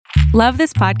Love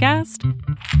this podcast?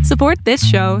 Support this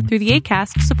show through the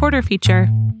Acast supporter feature.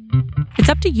 It's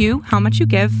up to you how much you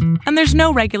give, and there's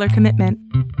no regular commitment.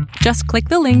 Just click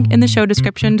the link in the show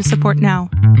description to support now.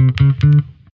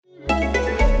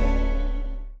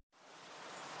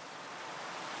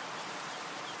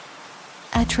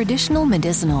 At Traditional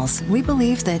Medicinals, we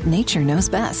believe that nature knows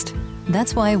best.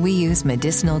 That's why we use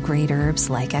medicinal-grade herbs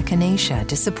like echinacea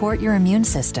to support your immune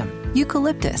system,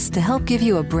 eucalyptus to help give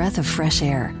you a breath of fresh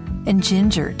air, and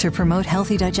ginger to promote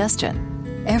healthy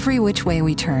digestion. Every which way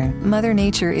we turn, Mother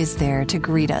Nature is there to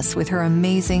greet us with her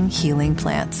amazing healing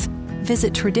plants.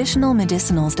 Visit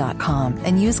traditionalmedicinals.com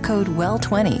and use code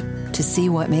WELL20 to see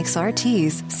what makes our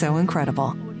teas so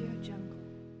incredible.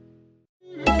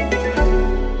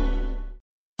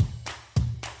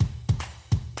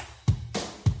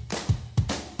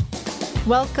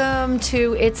 Welcome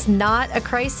to It's Not a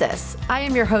Crisis. I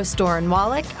am your host, Doran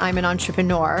Wallach. I'm an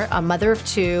entrepreneur, a mother of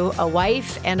two, a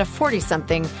wife, and a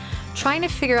 40-something, trying to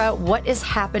figure out what is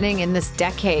happening in this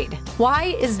decade.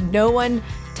 Why is no one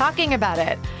talking about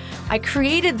it? I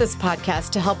created this podcast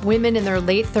to help women in their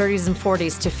late 30s and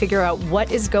 40s to figure out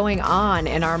what is going on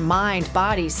in our mind,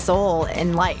 body, soul,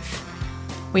 and life.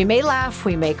 We may laugh,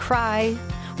 we may cry,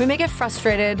 we may get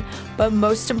frustrated, but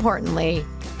most importantly,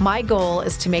 my goal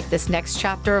is to make this next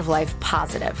chapter of life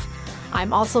positive.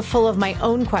 I'm also full of my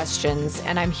own questions,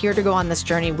 and I'm here to go on this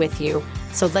journey with you.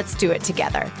 So let's do it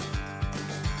together.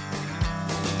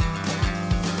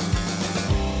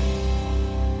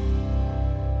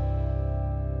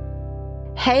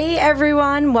 Hey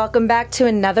everyone, welcome back to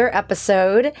another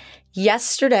episode.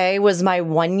 Yesterday was my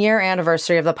 1-year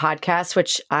anniversary of the podcast,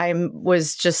 which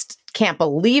can't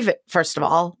believe it, first of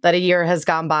all, that a year has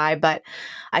gone by. But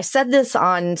I said this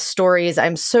on stories.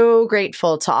 I'm so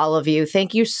grateful to all of you.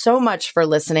 Thank you so much for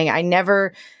listening. I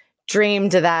never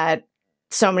dreamed that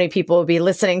so many people would be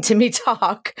listening to me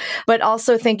talk, but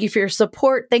also thank you for your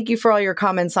support. Thank you for all your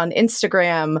comments on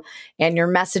Instagram and your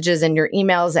messages and your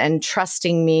emails and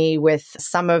trusting me with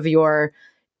some of your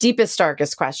deepest,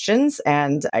 darkest questions.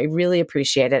 And I really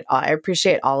appreciate it. I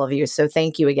appreciate all of you. So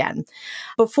thank you again.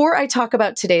 Before I talk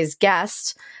about today's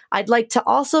guest, I'd like to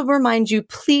also remind you,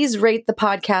 please rate the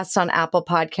podcast on Apple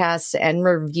Podcasts and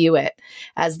review it,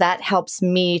 as that helps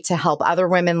me to help other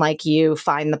women like you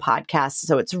find the podcast.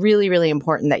 So it's really, really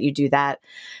important that you do that.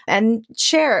 And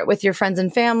share it with your friends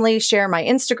and family. Share my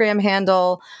Instagram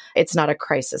handle. It's Not a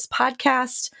Crisis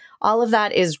Podcast. All of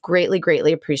that is greatly,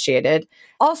 greatly appreciated.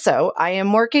 Also, I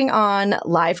am working on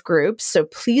live groups, so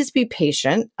please be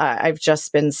patient. I've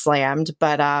just been slammed,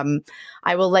 but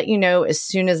I will let you know as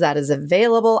soon as that is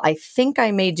available. I think I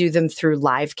may do them through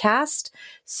Livecast,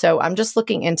 so I'm just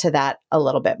looking into that a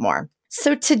little bit more.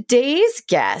 So today's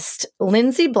guest,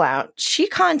 Lindsay Blount, she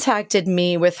contacted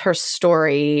me with her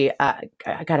story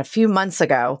a few months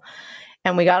ago.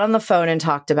 And we got on the phone and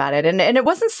talked about it. And it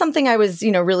wasn't something I was,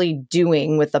 really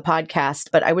doing with the podcast,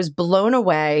 but I was blown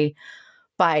away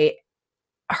by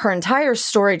her entire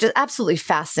story, just absolutely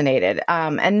fascinated.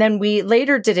 And then we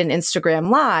later did an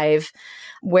Instagram Live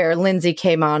where Lindsay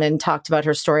came on and talked about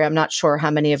her story. I'm not sure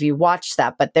how many of you watched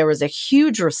that, but there was a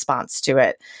huge response to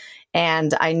it.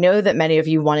 And I know that many of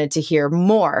you wanted to hear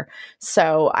more.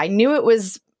 So I knew it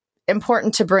was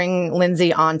important to bring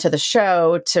Lindsay onto the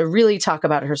show to really talk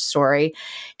about her story.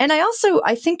 And I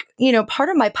think, part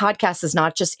of my podcast is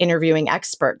not just interviewing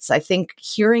experts. I think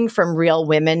hearing from real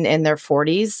women in their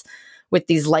 40s with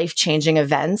these life-changing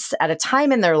events at a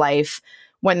time in their life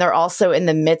when they're also in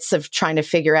the midst of trying to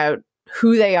figure out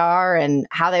who they are and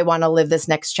how they want to live this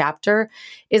next chapter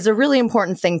is a really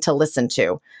important thing to listen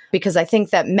to, because I think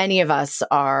that many of us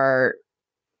are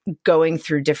going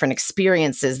through different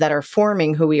experiences that are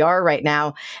forming who we are right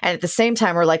now. And at the same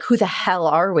time, we're like, who the hell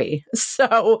are we?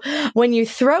 So when you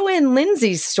throw in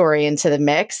Lindsay's story into the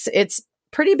mix, it's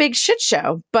pretty big shit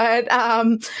show. But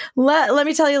let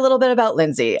me tell you a little bit about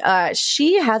Lindsay.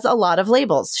 She has a lot of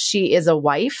labels. She is a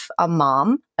wife, a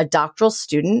mom, a doctoral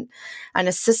student, an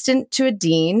assistant to a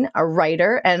dean, a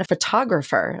writer, and a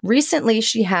photographer. Recently,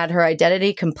 she had her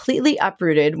identity completely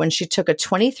uprooted when she took a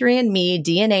 23andMe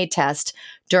DNA test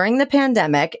during the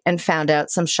pandemic and found out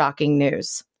some shocking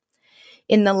news.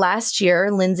 In the last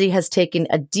year, Lindsay has taken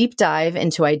a deep dive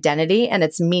into identity and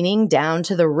its meaning down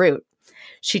to the root.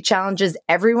 She challenges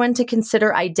everyone to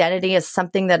consider identity as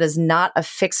something that is not a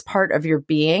fixed part of your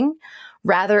being.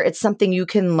 Rather, it's something you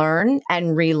can learn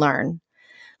and relearn.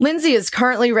 Lindsay is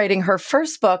currently writing her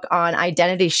first book on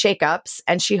identity shakeups,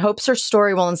 and she hopes her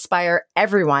story will inspire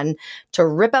everyone to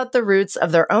rip out the roots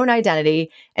of their own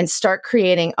identity and start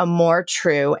creating a more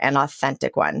true and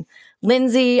authentic one.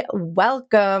 Lindsay,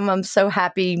 welcome. I'm so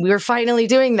happy we're finally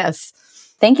doing this.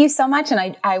 Thank you so much.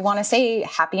 And I want to say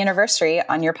happy anniversary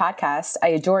on your podcast. I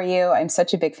adore you. I'm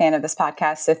such a big fan of this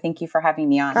podcast. So thank you for having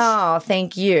me on. Oh,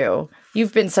 thank you.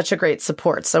 You've been such a great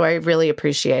support. So I really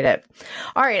appreciate it.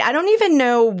 All right. I don't even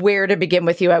know where to begin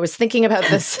with you. I was thinking about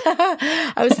this.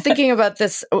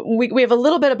 We have a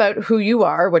little bit about who you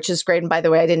are, which is great. And by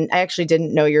the way, I actually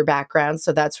didn't know your background.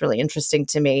 So that's really interesting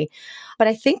to me. But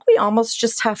I think we almost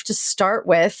just have to start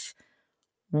with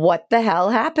what the hell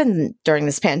happened during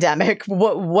this pandemic?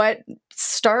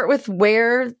 Start with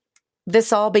where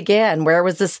this all began. Where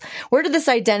did this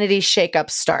identity shakeup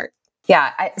start?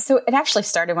 Yeah. So it actually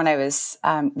started when I was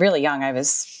really young. I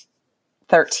was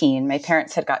 13. My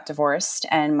parents had got divorced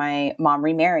and my mom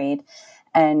remarried.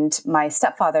 And my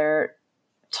stepfather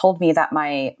told me that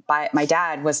my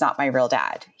dad was not my real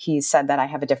dad. He said that I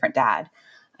have a different dad.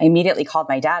 I immediately called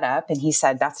my dad up and he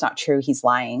said, that's not true. He's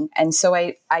lying. And so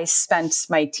I spent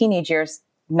my teenage years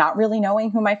not really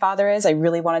knowing who my father is. I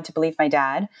really wanted to believe my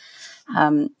dad.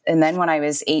 And then when I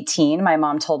was 18, my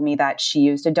mom told me that she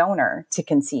used a donor to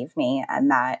conceive me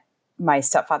and that my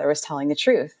stepfather was telling the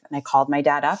truth. And I called my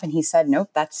dad up and he said,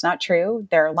 nope, that's not true.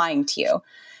 They're lying to you.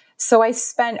 So I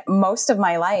spent most of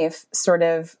my life sort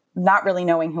of not really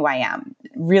knowing who I am,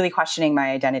 really questioning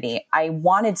my identity. I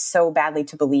wanted so badly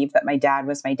to believe that my dad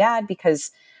was my dad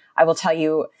because I will tell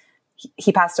you,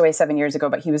 he passed away 7 years ago,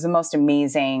 but he was the most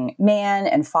amazing man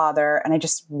and father. And I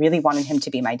just really wanted him to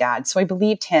be my dad. So I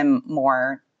believed him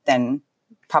more than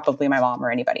probably my mom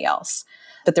or anybody else.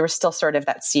 But there was still sort of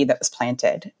that seed that was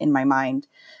planted in my mind.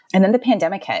 And then the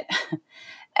pandemic hit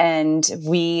and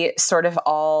we sort of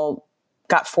all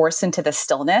got forced into the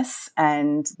stillness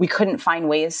and we couldn't find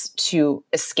ways to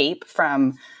escape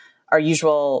from our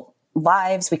usual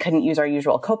lives. We couldn't use our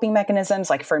usual coping mechanisms.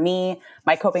 Like for me,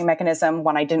 my coping mechanism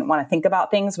when I didn't want to think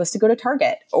about things was to go to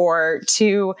Target or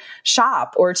to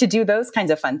shop or to do those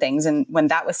kinds of fun things. And when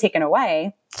that was taken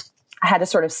away, I had to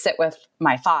sort of sit with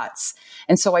my thoughts.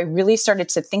 And so I really started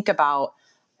to think about,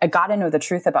 I got to know the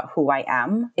truth about who I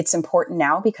am. It's important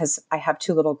now because I have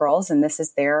 2 little girls and this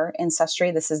is their ancestry.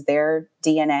 This is their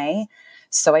DNA.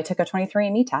 So I took a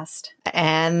 23andMe test.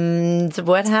 And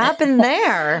what happened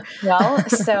there? Well,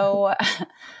 so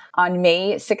on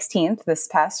May 16th, this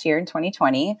past year in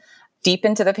 2020, deep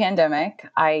into the pandemic,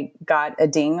 I got a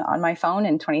ding on my phone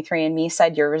and 23andMe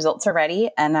said, your results are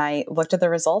ready. And I looked at the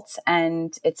results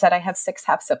and it said I have 6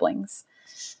 half siblings.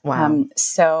 Wow.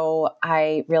 So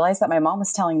I realized that my mom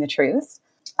was telling the truth.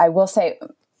 I will say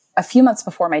a few months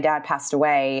before my dad passed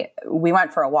away, we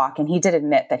went for a walk and he did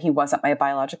admit that he wasn't my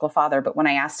biological father. But when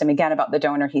I asked him again about the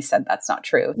donor, he said that's not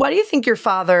true. Why do you think your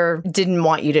father didn't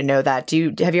want you to know that?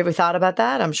 Have you ever thought about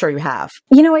that? I'm sure you have.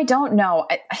 I don't know.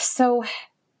 So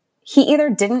he either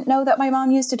didn't know that my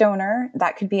mom used a donor.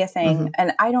 That could be a thing. Mm-hmm.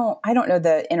 And I don't know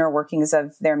the inner workings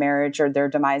of their marriage or their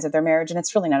demise of their marriage. And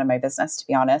it's really none of my business, to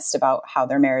be honest, about how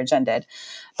their marriage ended.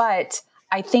 But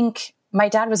I think my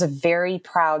dad was a very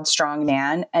proud, strong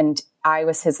man, and I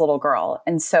was his little girl.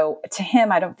 And so to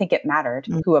him, I don't think it mattered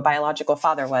who a biological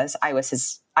father was. I was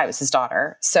his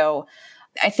daughter. So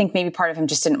I think maybe part of him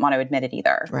just didn't want to admit it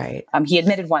either. Right. He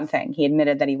admitted one thing. He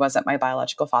admitted that he wasn't my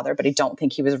biological father, but I don't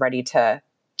think he was ready to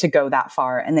go that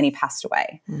far. And then he passed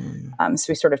away. So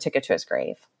we sort of took it to his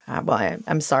grave. Well,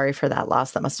 I'm sorry for that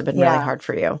loss. That must have been really hard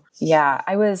for you. Yeah.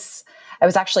 I was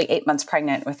actually 8 months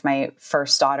pregnant with my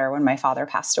first daughter when my father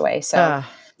passed away. So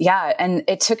yeah. And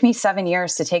it took me 7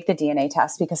 years to take the DNA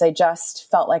test because I just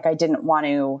felt like I didn't want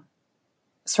to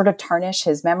sort of tarnish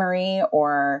his memory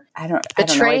or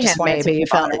betray him. Maybe you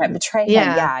felt betray him.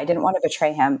 Yeah. I didn't want to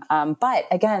betray him. But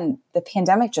again, the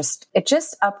pandemic just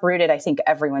uprooted, I think,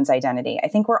 everyone's identity. I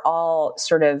think we're all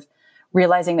sort of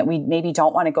realizing that we maybe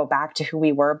don't want to go back to who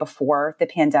we were before the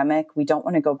pandemic. We don't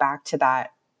want to go back to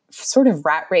that sort of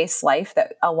rat race life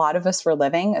that a lot of us were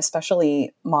living,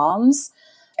 especially moms.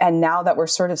 And now that we're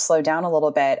sort of slowed down a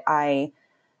little bit, I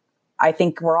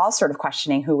think we're all sort of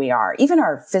questioning who we are. Even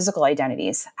our physical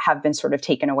identities have been sort of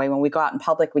taken away. When we go out in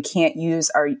public, we can't use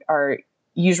our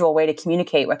usual way to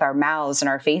communicate with our mouths and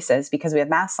our faces because we have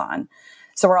masks on.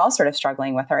 So we're all sort of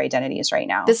struggling with our identities right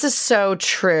now. This is so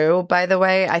true, by the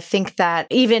way. I think that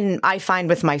even I find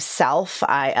with myself,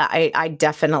 I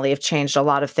definitely have changed a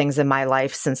lot of things in my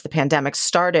life since the pandemic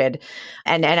started.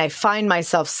 And I find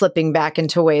myself slipping back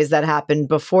into ways that happened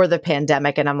before the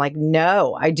pandemic. And I'm like,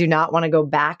 no, I do not want to go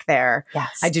back there.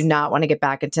 Yes. I do not want to get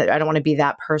back into, I don't want to be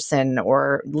that person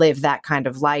or live that kind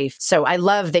of life. So I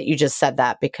love that you just said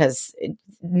that because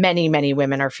many, many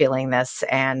women are feeling this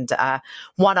and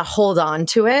want to hold on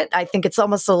to it. I think it's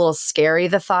almost a little scary,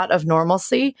 the thought of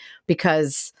normalcy,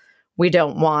 because we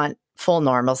don't want full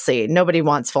normalcy. Nobody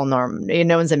wants full no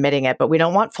one's admitting it, but we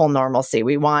don't want full normalcy.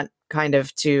 We want kind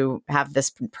of to have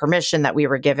this permission that we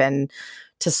were given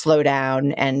to slow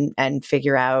down and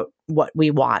figure out what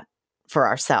we want for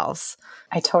ourselves.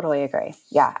 I totally agree.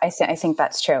 Yeah, I think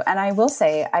that's true. And I will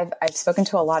say, I've spoken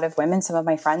to a lot of women, some of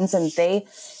my friends, and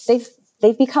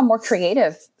they've become more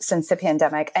creative since the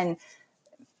pandemic, and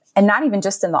not even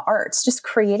just in the arts, just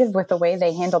creative with the way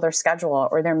they handle their schedule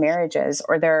or their marriages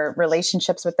or their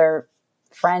relationships with their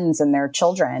friends and their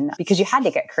children, because you had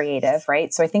to get creative,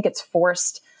 right? So I think it's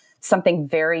forced something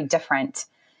very different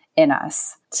in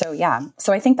us. So yeah.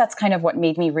 So I think that's kind of what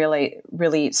made me really,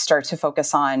 really start to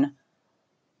focus on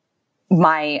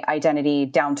my identity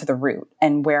down to the root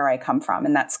and where I come from.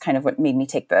 And that's kind of what made me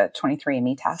take the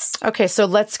 23andMe test. Okay. So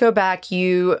let's go back.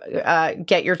 You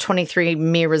get your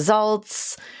 23andMe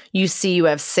results. You see you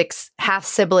have 6 half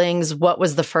siblings. What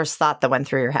was the first thought that went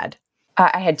through your head?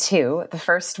 I had 2. The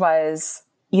first was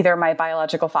either my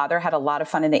biological father had a lot of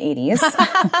fun in the 80s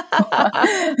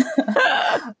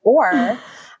or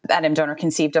that I'm donor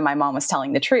conceived and my mom was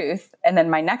telling the truth. And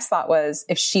then my next thought was,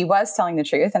 if she was telling the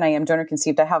truth and I am donor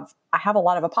conceived, I have a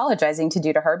lot of apologizing to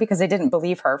do to her because I didn't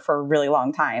believe her for a really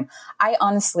long time. I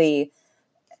honestly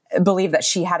believe that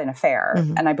she had an affair,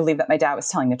 and I believe that my dad was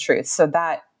telling the truth. So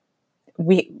that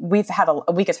we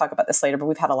could talk about this later, but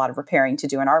we've had a lot of repairing to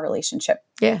do in our relationship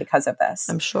because of this.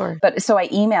 I'm sure. But so I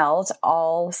emailed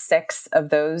all 6 of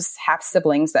those half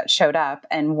siblings that showed up,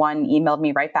 and one emailed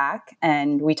me right back,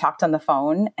 and we talked on the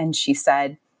phone, and she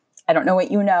said, I don't know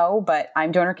what you know, but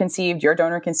I'm donor conceived, you're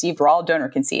donor conceived, we're all donor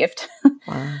conceived.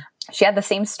 Wow. She had the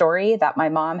same story that my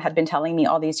mom had been telling me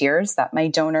all these years, that my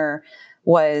donor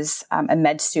was a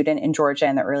med student in Georgia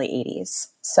in the early 80s.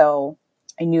 So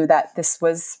I knew that this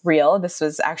was real. This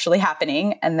was actually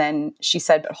happening. And then she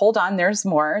said, but hold on, there's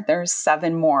more. There's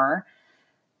 7 more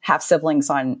half siblings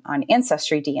on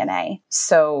Ancestry DNA.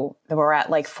 So we're at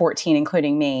like 14,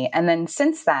 including me. And then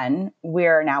since then,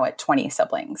 we're now at 20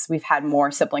 siblings. We've had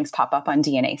more siblings pop up on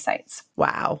DNA sites.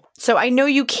 Wow. So I know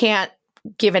you can't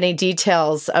give any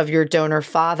details of your donor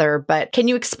father, but can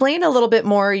you explain a little bit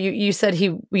more? You said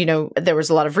there was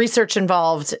a lot of research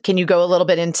involved. Can you go a little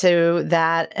bit into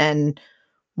that and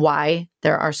why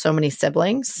there are so many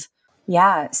siblings?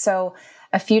 Yeah. So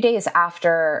a few days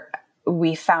after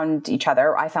we found each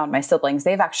other, I found my siblings.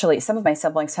 Some of my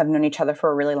siblings have known each other for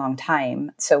a really long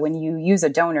time. So when you use a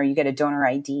donor, you get a donor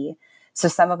ID. So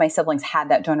some of my siblings had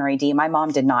that donor ID. My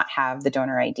mom did not have the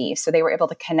donor ID. So they were able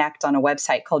to connect on a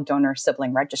website called Donor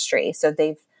Sibling Registry. So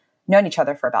they've known each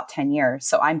other for about 10 years.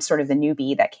 So I'm sort of the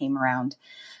newbie that came around.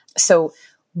 So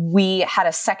we had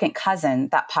a second cousin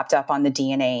that popped up on the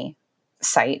DNA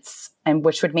sites, and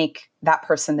which would make that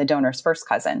person the donor's first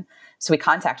cousin. So we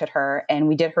contacted her and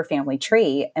we did her family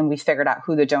tree, and we figured out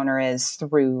who the donor is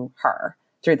through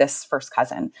this first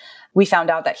cousin. We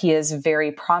found out that he is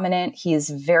very prominent. He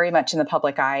is very much in the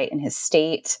public eye in his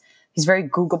state. He's very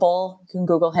Googleable. You can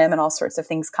Google him and all sorts of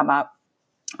things come up,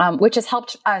 which has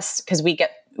helped us because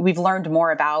we've learned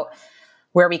more about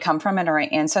where we come from in our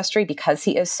ancestry because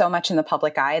he is so much in the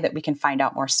public eye that we can find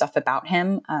out more stuff about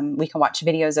him. We can watch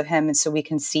videos of him, and so we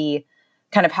can see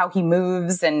kind of how he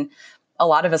moves, and a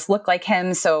lot of us look like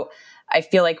him. So I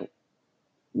feel like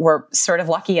we're sort of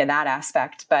lucky in that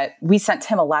aspect. But we sent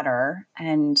him a letter,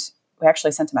 and we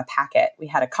actually sent him a packet. We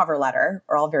had a cover letter.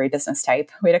 We're all very business type.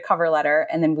 We had a cover letter,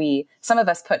 and then some of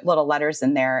us put little letters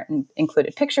in there and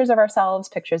included pictures of ourselves,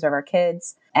 pictures of our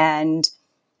kids, and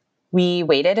we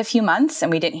waited a few months and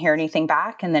we didn't hear anything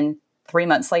back. And then 3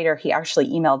 months later, he actually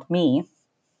emailed me.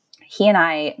 He and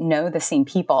I know the same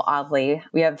people, oddly.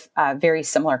 We have very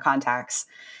similar contacts.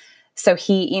 So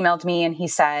he emailed me and he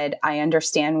said, I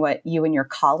understand what you and your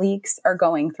colleagues are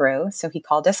going through. So he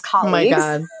called us colleagues.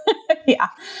 Oh my God. Yeah.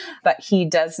 But he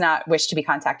does not wish to be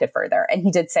contacted further. And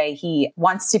he did say he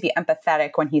wants to be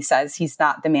empathetic when he says he's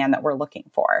not the man that we're looking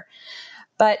for.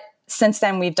 But since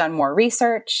then, we've done more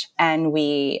research and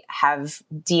we have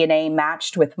DNA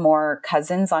matched with more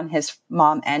cousins on his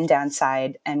mom and dad's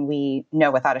side. And we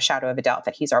know without a shadow of a doubt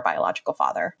that he's our biological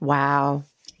father. Wow.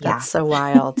 That's so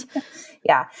wild.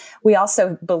 Yeah. We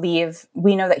also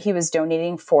we know that he was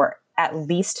donating for at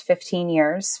least 15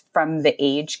 years from the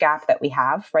age gap that we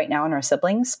have right now in our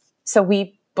siblings. So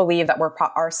we believe that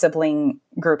our sibling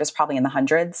group is probably in the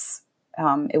hundreds.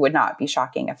 It would not be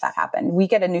shocking if that happened. We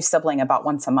get a new sibling about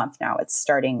once a month now. It's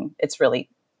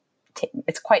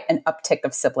quite an uptick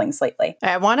of siblings lately.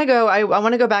 I want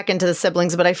to go back into the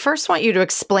siblings, but I first want you to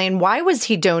explain, why was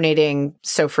he donating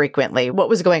so frequently? What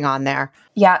was going on there?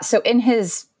 Yeah. So in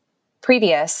his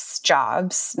previous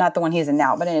jobs, not the one he's in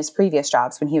now, but in his previous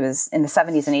jobs when he was in the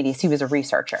 70s and 80s, he was a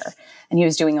researcher and he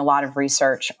was doing a lot of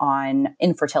research on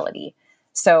infertility.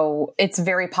 So it's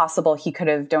very possible he could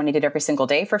have donated every single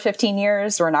day for 15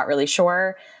 years. We're not really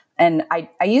sure. And I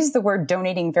use the word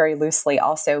donating very loosely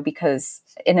also because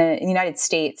in the United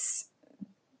States,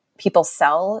 people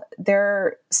sell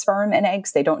their sperm and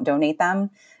eggs. They don't donate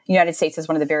them. The United States is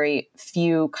one of the very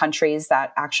few countries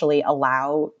that actually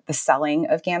allow the selling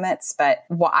of gametes. But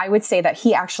I would say that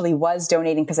he actually was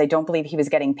donating because I don't believe he was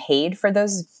getting paid for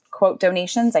those quote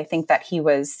donations. I think that he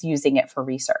was using it for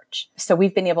research. So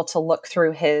we've been able to look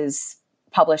through his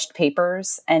published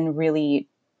papers and really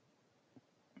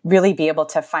be able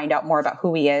to find out more about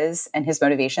who he is and his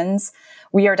motivations.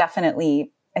 We are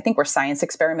definitely, I think we're science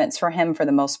experiments for him for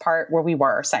the most part, where we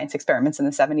were science experiments in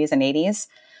the 70s and 80s.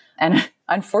 And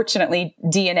unfortunately,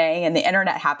 DNA and the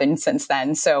internet happened since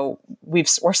then. So we're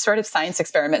sort of science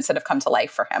experiments that have come to life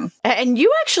for him. And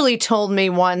you actually told me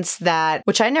once that,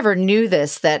 which I never knew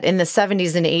this, that in the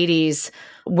 70s and 80s,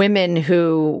 women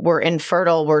who were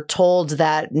infertile were told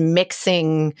that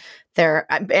mixing their,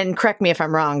 and correct me if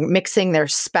I'm wrong, mixing their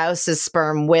spouse's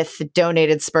sperm with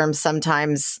donated sperm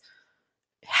sometimes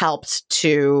helped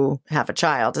to have a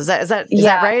child. Is that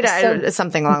right? So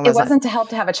something along those lines. It wasn't to help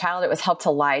to have a child. It was help to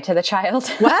lie to the child.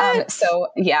 What? So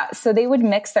they would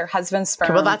mix their husband's sperm.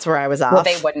 Okay, well, that's where I was off. Well,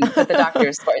 they wouldn't, but the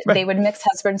doctors would. Right. They would mix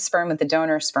husband's sperm with the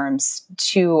donor sperms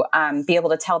to be able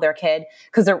to tell their kid,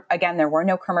 because there were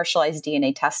no commercialized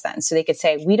DNA tests then. So they could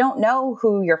say, we don't know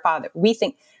who your father, we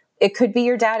think it could be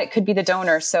your dad, it could be the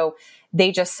donor. So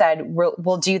they just said,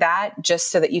 we'll do that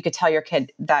just so that you could tell your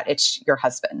kid that it's your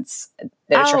husband's, that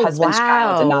it's your husband's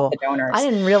child and not the donor's. I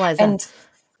didn't realize that. And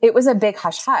it was a big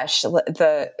hush hush.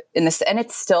 And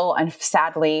it's still, and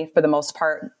sadly, for the most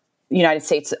part, the United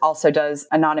States also does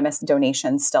anonymous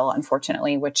donations still,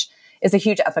 unfortunately, which is a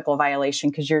huge ethical violation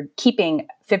because you're keeping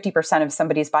 50% of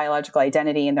somebody's biological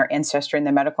identity and their ancestry and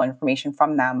their medical information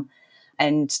from them.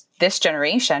 And this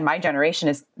generation, my generation,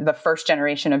 is the first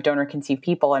generation of donor-conceived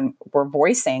people, and we're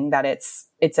voicing that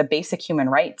it's a basic human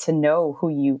right to know who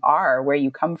you are, where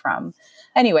you come from.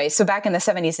 Anyway, so back in the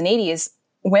 70s and 80s,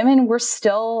 women were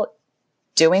still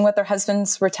doing what their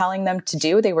husbands were telling them to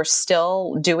do. They were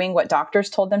still doing what doctors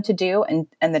told them to do, and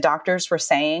the doctors were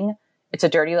saying, it's a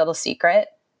dirty little secret.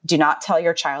 Do not tell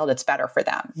your child. It's better for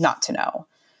them not to know.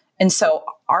 And so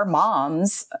our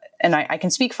moms, and I can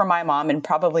speak for my mom and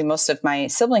probably most of my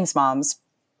siblings' moms,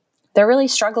 they're really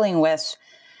struggling with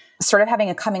sort of having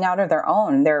a coming out of their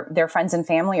own. Their friends and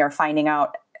family are finding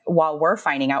out, while we're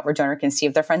finding out we're donor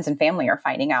conceived, their friends and family are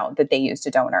finding out that they used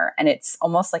a donor. And it's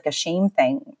almost like a shame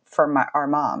thing for our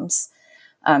moms.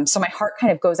 So my heart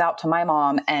kind of goes out to my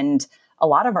mom and a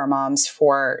lot of our moms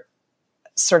for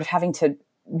sort of having to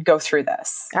go through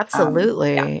this.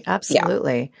 Absolutely.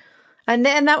 Absolutely. Yeah. And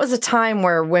that was a time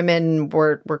where women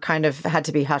were kind of had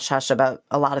to be hush-hush about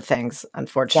a lot of things,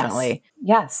 unfortunately.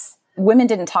 Yes. Women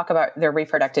didn't talk about their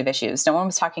reproductive issues. No one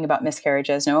was talking about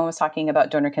miscarriages. No one was talking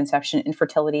about donor conception,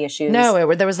 infertility issues.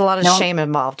 No, there was a lot of shame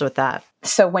involved with that.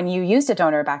 So when you used a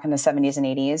donor back in the 70s and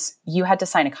 80s, you had to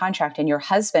sign a contract and your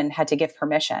husband had to give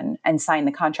permission and sign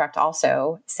the contract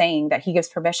also saying that he gives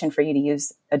permission for you to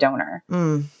use a donor.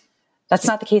 Mm. That's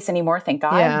not the case anymore, thank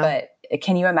God. Yeah. But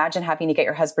can you imagine having to get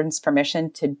your husband's permission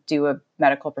to do a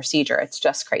medical procedure? It's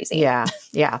just crazy.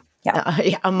 Yeah.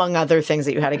 Among other things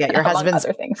that you had to get your husband's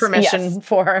permission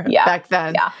for back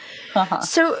then. Yeah. Uh-huh.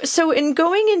 So in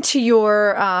going into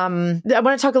your, I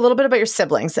want to talk a little bit about your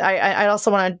siblings. I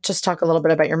also want to just talk a little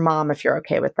bit about your mom, if you're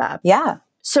okay with that. Yeah.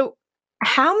 So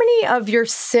how many of your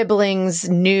siblings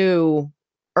knew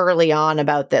early on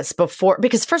about this before?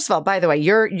 Because first of all, by the way,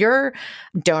 your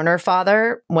donor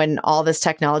father, when all this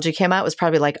technology came out, was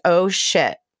probably like, oh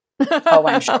shit. Oh,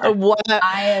 I'm sure. What?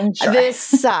 I am sure. This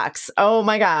sucks. Oh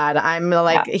my God. I'm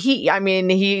like, he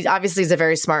obviously is a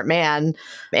very smart man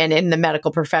and in the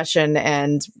medical profession.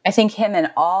 And I think him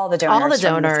and all the donors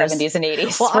from the 70s and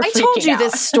 80s. Well, I told you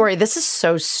this story. This is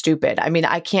so stupid. I mean,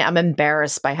 I'm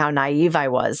embarrassed by how naive I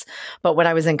was. But when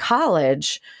I was in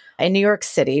college, in New York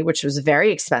City, which was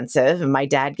very expensive, and my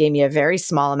dad gave me a very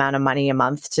small amount of money a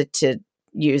month to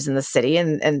use in the city.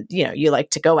 And, you know, you like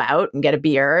to go out and get a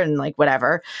beer and like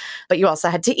whatever, but you also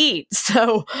had to eat.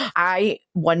 So I,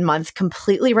 1 month,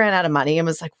 completely ran out of money and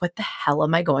was like, what the hell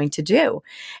am I going to do?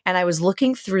 And I was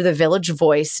looking through the Village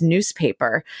Voice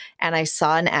newspaper and I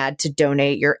saw an ad to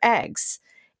donate your eggs.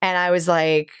 And I was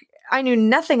like, I knew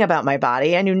nothing about my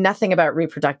body. I knew nothing about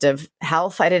reproductive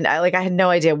health. I had no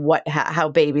idea how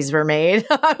babies were made.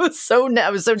 I was so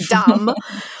dumb,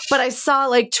 but I saw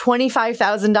like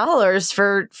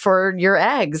 $25,000 for your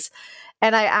eggs.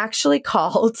 And I actually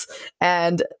called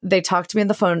and they talked to me on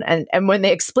the phone. And when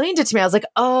they explained it to me, I was like,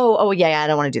 yeah, I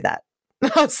don't want to do that.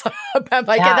 I'm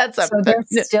like, yeah, that's so they're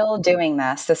still doing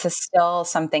this. This is still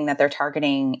something that they're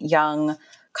targeting young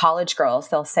college girls.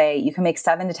 They'll say you can make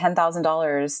 $7,000 to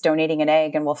 $10,000 donating an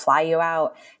egg and we'll fly you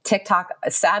out. TikTok,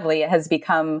 sadly, it has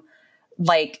become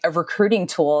like a recruiting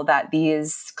tool that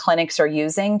these clinics are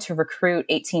using to recruit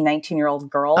 18, 19-year-old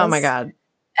girls. Oh my God.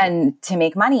 And to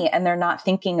make money. And they're not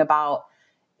thinking about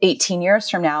 18 years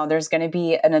from now, there's going to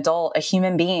be an adult, a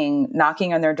human being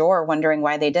knocking on their door, wondering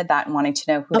why they did that and wanting to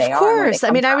know who they are. Of course.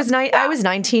 I mean, I was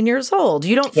 19 years old.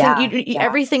 You don't think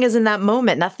everything is in that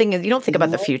moment. Nothing is, you don't think about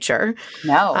the future.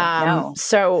 No.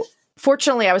 So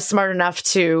fortunately, I was smart enough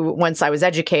to, once I was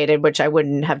educated, which I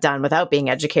wouldn't have done without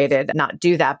being educated, not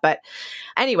do that. But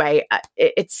anyway,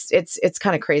 it's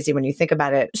kind of crazy when you think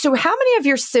about it. So how many of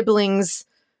your siblings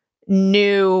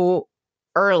knew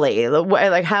early?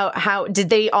 Like how did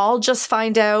they all just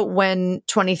find out when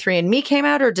 23andMe came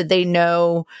out, or did they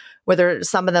know, whether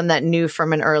some of them that knew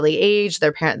from an early age,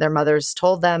 their mothers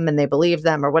told them and they believed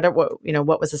them, or whatever,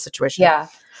 what was the situation? Yeah.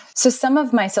 So some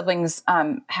of my siblings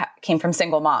came from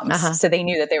single moms. So they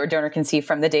knew that they were donor conceived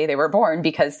from the day they were born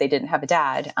because they didn't have a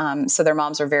dad. So their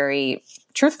moms were very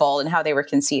truthful in how they were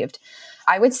conceived.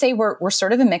 I would say we're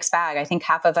sort of a mixed bag. I think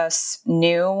half of us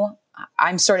knew.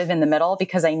 I'm sort of in the middle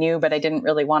because I knew, but I didn't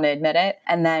really want to admit it.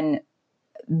 And then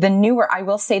the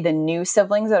new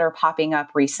siblings that are popping up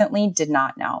recently did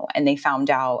not know. And they found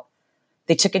out,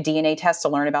 they took a DNA test to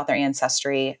learn about their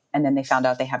ancestry. And then they found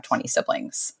out they have 20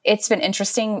 siblings. It's been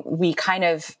interesting. We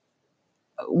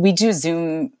do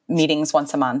Zoom meetings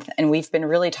once a month, and we've been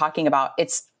really talking about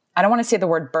I don't want to say the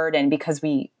word burden because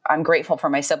I'm grateful for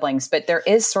my siblings, but there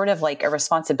is sort of like a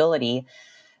responsibility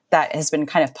that has been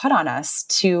kind of put on us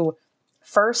to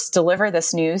first deliver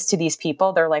this news to these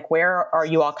people. They're like, where are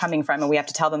you all coming from? And we have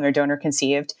to tell them they're donor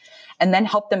conceived and then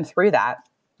help them through that.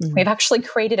 Mm-hmm. We've actually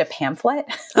created a pamphlet.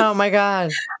 Oh my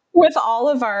God.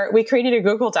 We created a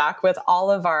Google Doc with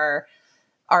all of our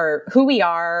who we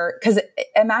are. Cause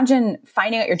imagine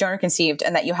finding out you're donor conceived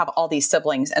and that you have all these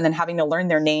siblings and then having to learn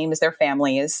their names, their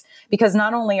families, because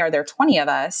not only are there 20 of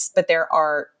us, but there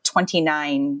are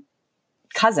 29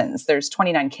 cousins. There's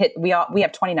 29 kids. We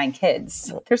have 29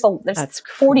 kids. There's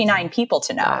 49 people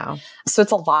to know. Wow. So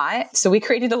it's a lot. So we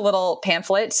created a little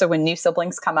pamphlet. So when new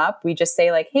siblings come up, we just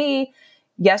say like, hey,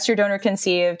 yes, you're donor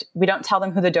conceived. We don't tell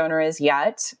them who the donor is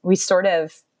yet. We've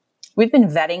been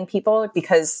vetting people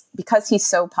because he's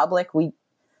so public. We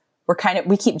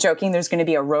keep joking there's going to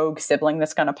be a rogue sibling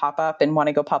that's going to pop up and want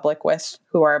to go public with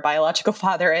who our biological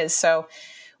father is. So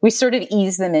we sort of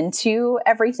ease them into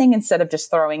everything instead of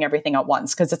just throwing everything at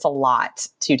once, because it's a lot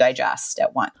to digest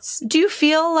at once. Do you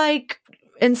feel like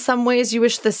in some ways you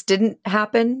wish this didn't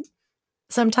happen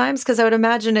sometimes? Because I would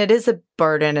imagine it is a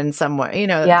burden in some way,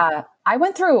 Yeah. I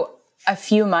went through a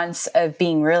few months of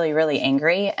being really, really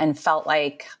angry and felt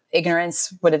like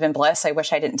ignorance would have been bliss. I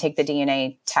wish I didn't take the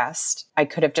DNA test. I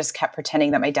could have just kept pretending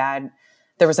that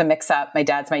there was a mix up. My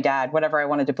dad's my dad, whatever I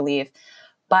wanted to believe.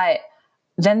 But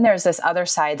then there's this other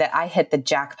side that I hit the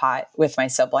jackpot with my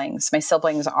siblings. My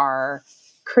siblings are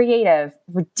creative,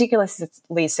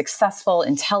 ridiculously successful,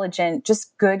 intelligent,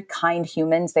 just good, kind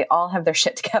humans. They all have their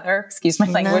shit together. Excuse my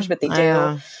language, but they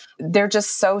do. They're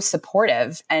just so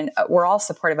supportive, and we're all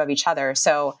supportive of each other.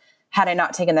 So had I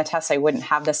not taken the test, I wouldn't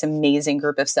have this amazing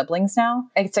group of siblings now.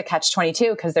 It's a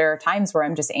catch-22 because there are times where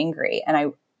I'm just angry,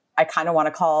 and I kind of want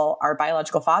to call our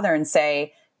biological father and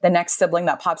say, the next sibling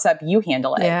that pops up, you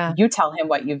handle it. Yeah. You tell him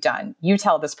what you've done. You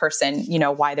tell this person,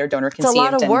 why they're donor conceived. It's a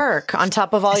lot of work on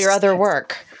top of all your other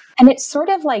work. And it sort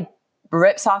of like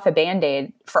rips off a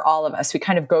Band-Aid for all of us. We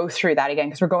kind of go through that again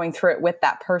because we're going through it with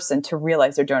that person to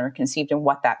realize they're donor conceived and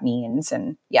what that means.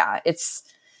 And it's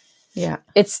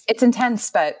intense,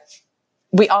 but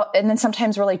and then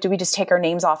sometimes we're like, do we just take our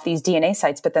names off these DNA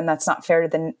sites? But then that's not fair to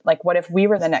them. Like, what if we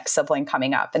were the next sibling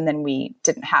coming up and then we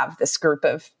didn't have this group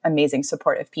of amazing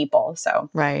supportive people? So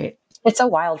right. It's a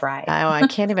wild ride. Oh, I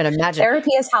can't even imagine.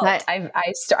 Therapy has helped.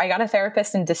 I got a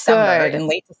therapist in December, in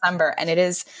late December, and it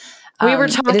is. We were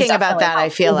talking about that. Helped. I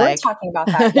feel like we were talking about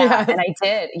that. Yeah, and I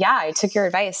did. Yeah, I took your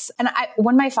advice. And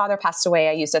when my father passed away,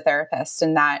 I used a therapist,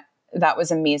 and that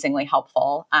was amazingly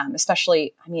helpful.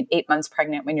 Especially, 8 months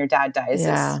pregnant when your dad dies,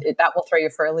 that will throw you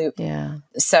for a loop. Yeah.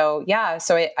 So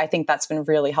I think that's been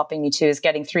really helping me too, is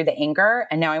getting through the anger,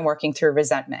 and now I'm working through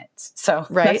resentment. So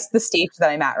that's the stage that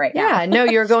I'm at right now. Yeah, no,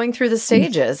 you're going through the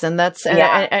stages, and that's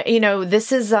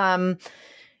this is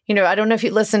I don't know if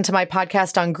you listened to my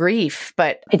podcast on grief,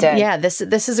 but I did. Yeah, this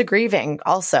is a grieving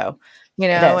also.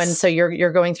 And so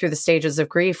you're going through the stages of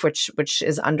grief, which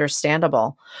is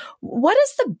understandable. What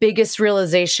is the biggest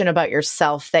realization about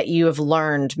yourself that you have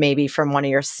learned maybe from one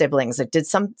of your siblings? Like, did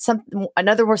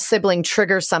another sibling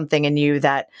trigger something in you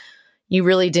that you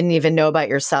really didn't even know about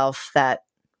yourself that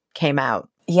came out?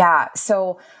 Yeah.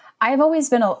 So I've always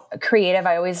been a creative.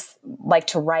 I always like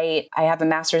to write. I have a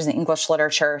master's in English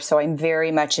literature, so I'm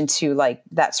very much into like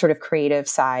that sort of creative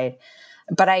side.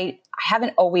 But I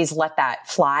haven't always let that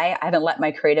fly. I haven't let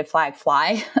my creative flag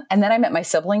fly. And then I met my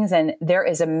siblings, and there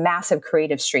is a massive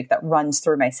creative streak that runs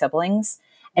through my siblings.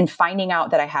 And finding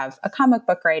out that I have a comic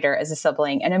book writer as a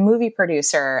sibling and a movie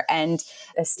producer and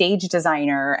a stage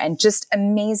designer and just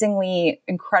amazingly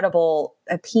incredible,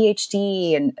 a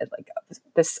PhD, and like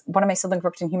this, one of my siblings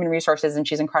works in human resources and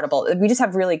she's incredible. We just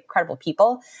have really incredible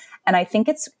people. And I think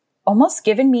it's almost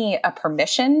given me a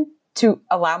permission to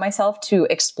allow myself to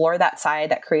explore that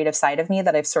side, that creative side of me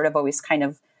that I've sort of always kind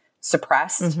of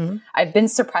suppressed. Mm-hmm. I've been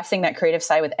suppressing that creative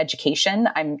side with education.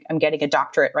 I'm getting a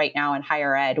doctorate right now in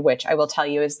higher ed, which I will tell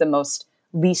you is the most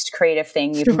least creative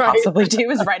thing you can possibly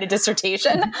do is write a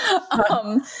dissertation.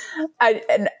 And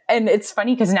it's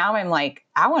funny because now I'm like,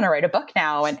 I want to write a book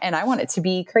now and I want it to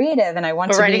be creative and I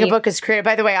want writing a book is creative.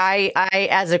 By the way, I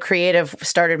as a creative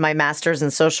started my master's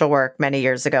in social work many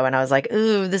years ago and I was like,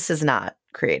 ooh, this is not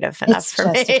creative enough for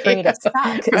me. A creative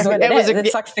suck is what it is. It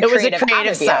sucks the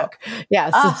creative suck.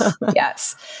 Yes.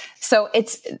 Yes. So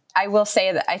I will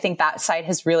say that I think that side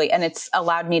has really, and it's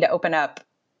allowed me to open up,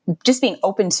 just being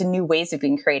open to new ways of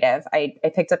being creative. I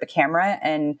picked up a camera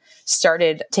and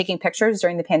started taking pictures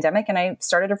during the pandemic, and I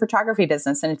started a photography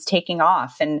business and it's taking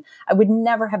off. And I would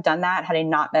never have done that had I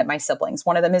not met my siblings.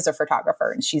 One of them is a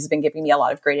photographer and she's been giving me a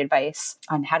lot of great advice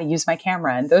on how to use my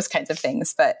camera and those kinds of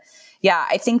things. But yeah,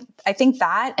 I think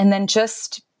that, and then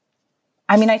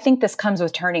I think this comes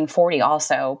with turning 40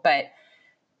 also, but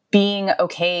being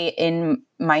okay in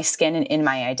my skin and in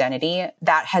my identity,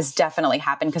 that has definitely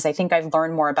happened because I think I've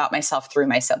learned more about myself through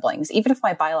my siblings. Even if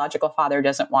my biological father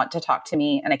doesn't want to talk to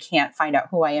me and I can't find out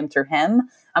who I am through him,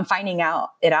 I'm finding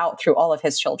out through all of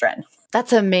his children.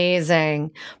 That's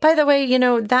amazing. By the way,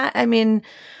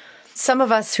 some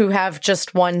of us who have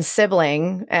just one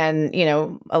sibling and,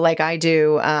 like I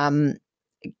do,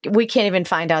 we can't even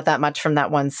find out that much from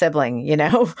that one sibling,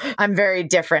 I'm very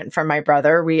different from my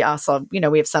brother. We also, we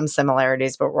have some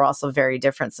similarities, but we're also very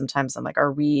different. Sometimes I'm like,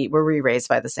 were we raised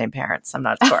by the same parents? I'm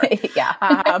not sure.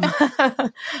 Yeah.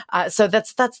 So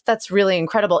that's really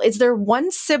incredible. Is there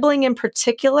one sibling in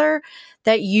particular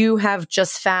that you have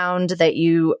just found that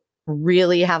you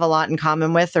really have a lot in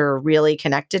common with or really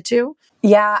connected to?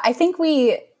 Yeah, I think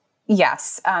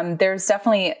yes. There's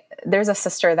a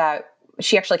sister that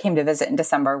she actually came to visit in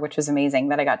December, which was amazing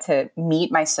that I got to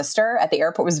meet my sister at the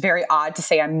airport. It was very odd to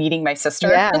say I'm meeting my sister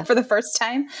for the first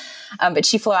time. But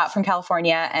she flew out from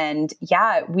California and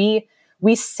we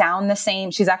sound the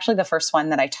same. She's actually the first one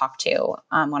that I talked to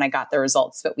when I got the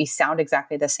results, but we sound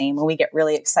exactly the same. When we get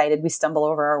really excited, we stumble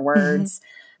over our words.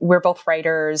 Mm-hmm. We're both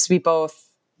writers.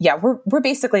 We're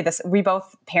basically this. We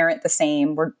both parent the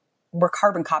same. We're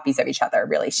carbon copies of each other,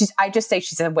 really. I just say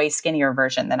she's a way skinnier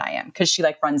version than I am because she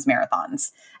runs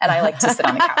marathons and I like to sit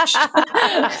on the couch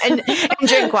and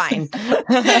drink wine.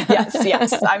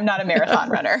 Yes. I'm not a marathon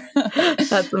runner.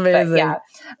 That's amazing.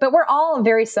 But we're all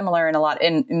very similar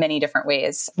in many different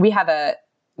ways. We have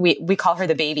we call her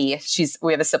the baby.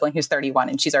 We have a sibling who's 31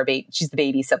 and she's the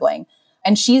baby sibling.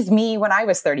 And she's me when I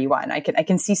was 31. I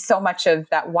can see so much of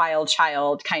that wild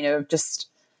child kind of just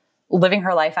living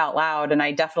her life out loud. And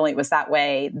I definitely was that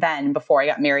way then before I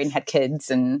got married and had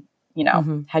kids and,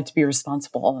 had to be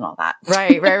responsible and all that.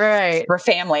 Right. We're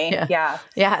family. Yeah.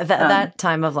 That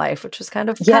time of life, which was kind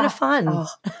of fun.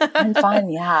 And fun.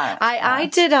 Yeah. I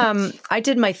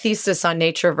did my thesis on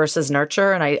nature versus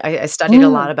nurture. And I studied a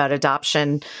lot about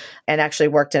adoption and actually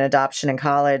worked in adoption in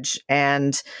college.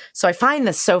 And so I find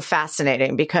this so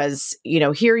fascinating because,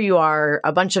 here you are,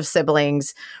 a bunch of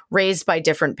siblings raised by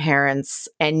different parents,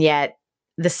 and yet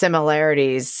the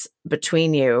similarities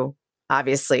between you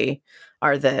obviously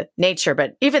are the nature,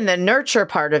 but even the nurture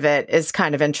part of it is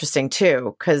kind of interesting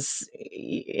too. Cause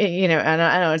and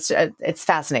I know it's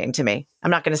fascinating to me. I'm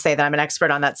not going to say that I'm an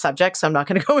expert on that subject, so I'm not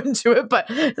going to go into it, but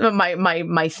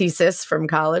my thesis from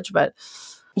college, but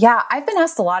yeah, I've been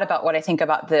asked a lot about what I think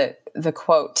about the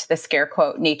quote, the scare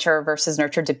quote, nature versus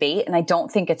nurture debate. And I don't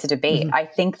think it's a debate. Mm-hmm. I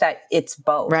think that it's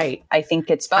both. Right. I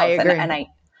think it's both. I agree. And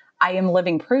I am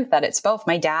living proof that it's both.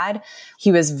 My dad,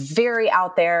 he was very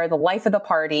out there, the life of the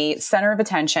party, center of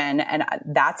attention. And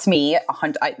that's me.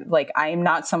 I'm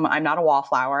not a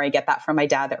wallflower. I get that from my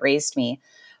dad that raised me.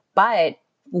 But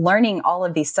learning all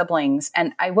of these siblings,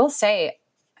 and I will say,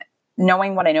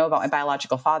 knowing what I know about my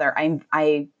biological father,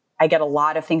 I get a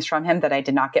lot of things from him that I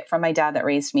did not get from my dad that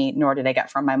raised me, nor did I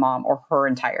get from my mom or her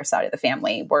entire side of the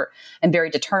family. I'm very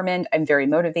determined. I'm very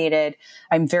motivated.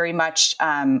 I'm very much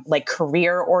like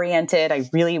career oriented. I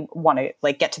really want to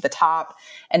like get to the top,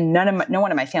 and no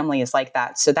one in my family is like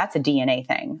that. So that's a DNA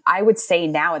thing. I would say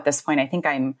now at this point, I think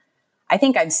I'm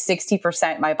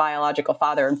 60% my biological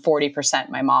father and 40%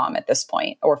 my mom at this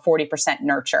point, or 40%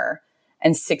 nurture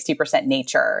and 60%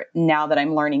 nature, now that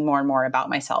I'm learning more and more about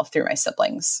myself through my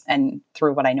siblings and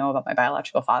through what I know about my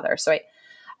biological father. So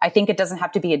I think it doesn't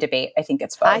have to be a debate. I think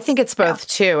it's both. I think it's both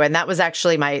too. And that was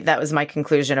actually my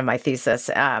conclusion of my thesis.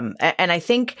 And I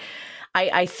think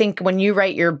when you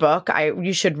write your book,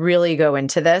 you should really go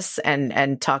into this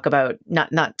and talk about,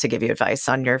 not to give you advice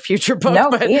on your future book,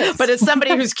 but as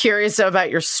somebody who's curious about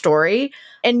your story,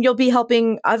 and you'll be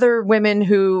helping other women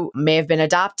who may have been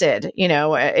adopted. You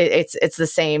know, it's the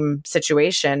same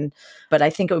situation, but I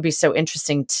think it would be so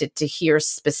interesting to hear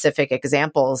specific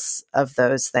examples of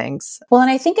those things. Well,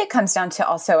 and I think it comes down to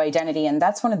also identity. And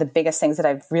that's one of the biggest things that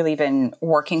I've really been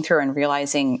working through and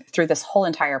realizing through this whole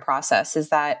entire process is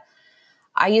that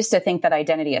I used to think that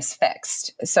identity is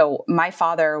fixed. So my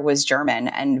father was German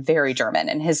and very German,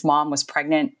 and his mom was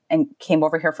pregnant and came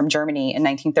over here from Germany in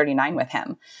 1939 with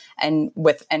him. And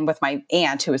with my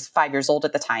aunt, who was 5 years old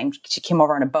at the time, she came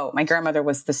over on a boat. My grandmother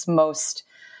was this most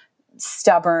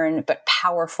stubborn but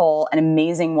powerful and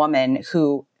amazing woman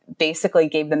who basically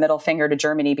gave the middle finger to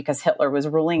Germany because Hitler was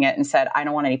ruling it and said, I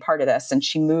don't want any part of this. And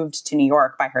she moved to New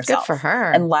York by herself. Good for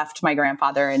her. And left my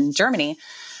grandfather in Germany.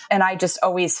 And I just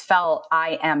always felt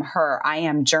I am her. I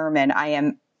am German.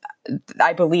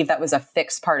 I believe that was a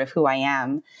fixed part of who I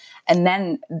am. And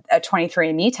then a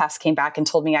 23andMe test came back and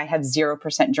told me I had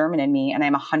 0% German in me and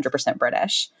I'm 100%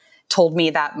 British. Told me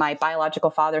that my biological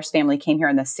father's family came here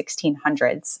in the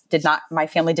 1600s. My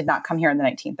family did not come here in the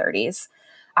 1930s.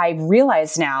 I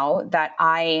realize now that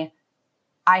I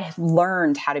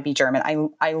learned how to be German.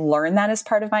 I learned that as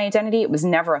part of my identity. It was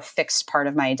never a fixed part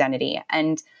of my identity.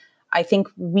 And I think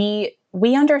we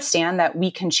understand that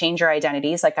we can change our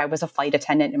identities. Like I was a flight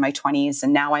attendant in my 20s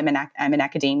and now I'm in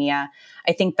academia.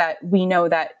 I think that we know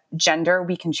that gender,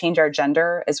 we can change our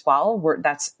gender as well.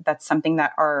 That's something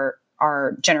that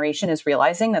our generation is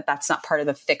realizing, that that's not part of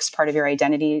the fixed part of your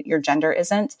identity. Your gender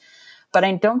isn't. But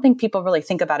I don't think people really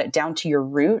think about it down to your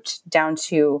root, down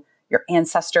to your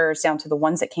ancestors, down to the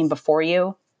ones that came before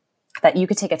you, that you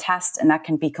could take a test and that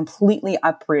can be completely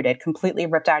uprooted, completely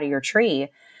ripped out of your tree.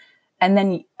 And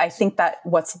then I think that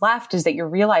what's left is that you're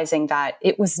realizing that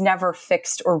it was never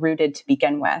fixed or rooted to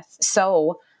begin with.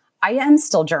 So I am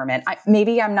still German.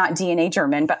 Maybe I'm not DNA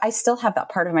German, but I still have that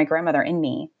part of my grandmother in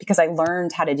me because I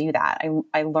learned how to do that.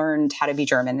 I learned how to be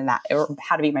German and that, or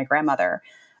how to be my grandmother.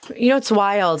 You know, it's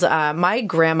wild.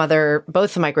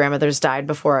 Both of my grandmothers died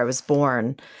before I was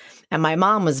born. And my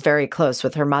mom was very close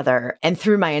with her mother. And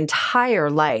through my entire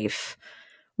life,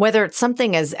 whether it's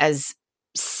something as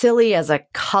silly as a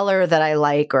color that I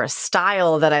like or a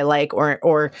style that I like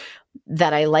or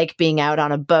that I like being out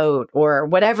on a boat or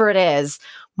whatever it is,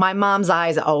 my mom's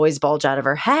eyes always bulge out of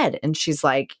her head. And she's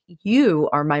like, you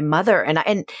are my mother.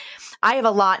 And I have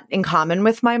a lot in common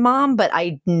with my mom, but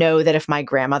I know that if my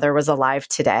grandmother was alive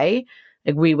today,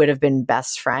 we would have been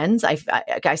best friends.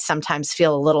 I sometimes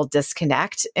feel a little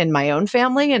disconnect in my own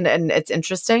family. And it's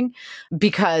interesting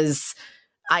because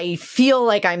I feel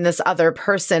like I'm this other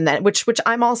person which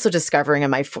I'm also discovering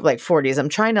in my 40s. I'm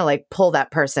trying to pull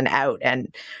that person out.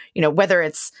 And, whether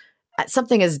it's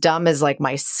something as dumb as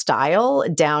my style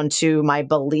down to my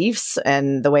beliefs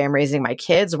and the way I'm raising my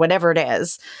kids, whatever it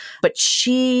is. But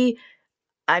the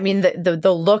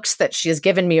looks that she has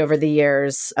given me over the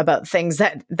years about things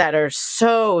that are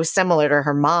so similar to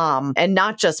her mom and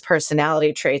not just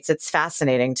personality traits, it's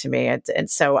fascinating to me. And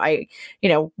so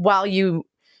while you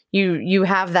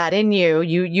have that in you,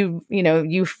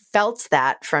 you felt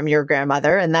that from your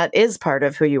grandmother, and that is part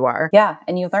of who you are. Yeah.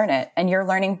 And you learn it, and you're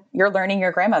learning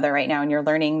your grandmother right now. And you're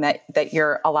learning that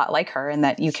you're a lot like her and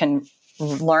that you can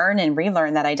learn and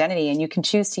relearn that identity, and you can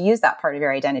choose to use that part of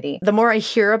your identity. The more I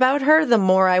hear about her, the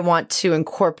more I want to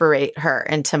incorporate her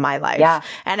into my life. Yeah.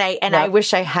 And I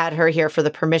wish I had her here for the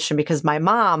permission, because my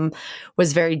mom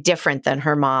was very different than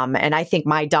her mom. And I think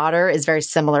my daughter is very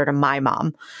similar to my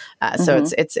mom. So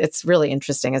it's really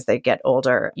interesting as they get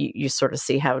older, you sort of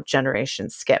see how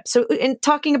generations skip. So in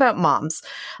talking about moms,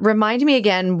 remind me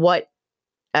again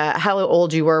how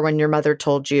old you were when your mother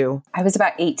told you? I was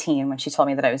about 18 when she told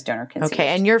me that I was donor conceived. Okay.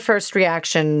 And your first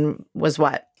reaction was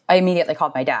what? I immediately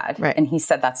called my dad, and he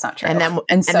said that's not true. And then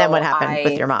what happened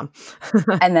with your mom?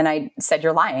 And then I said,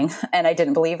 you're lying. And I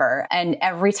didn't believe her. And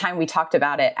every time we talked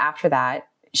about it after that,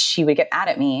 she would get mad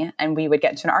at me and we would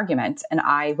get into an argument. And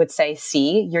I would say,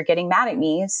 see, you're getting mad at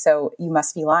me, so you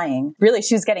must be lying. Really,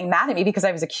 she was getting mad at me because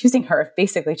I was accusing her of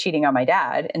basically cheating on my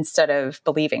dad instead of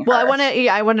believing her. Well,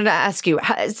 I wanted to ask you,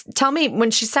 tell me, when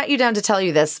she sat you down to tell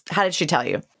you this, how did she tell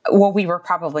you? Well, we were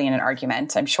probably in an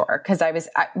argument, I'm sure. Because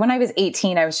when I was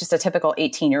 18, I was just a typical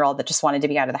 18-year-old that just wanted to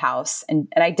be out of the house. And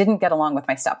I didn't get along with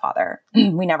my stepfather.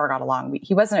 We never got along.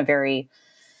 He wasn't a very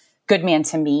good man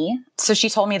to me. So she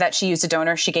told me that she used a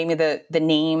donor. She gave me the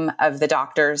name of the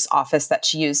doctor's office that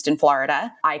she used in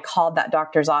Florida. I called that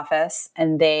doctor's office,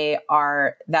 and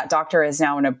that doctor is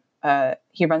now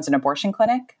he runs an abortion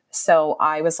clinic. So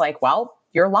I was like, well,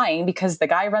 you're lying because the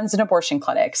guy runs an abortion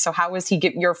clinic. So how is he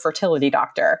your fertility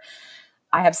doctor?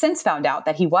 I have since found out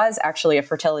that he was actually a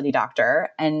fertility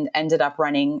doctor and ended up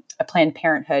running a Planned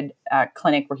Parenthood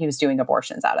clinic where he was doing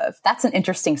abortions out of. That's an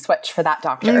interesting switch for that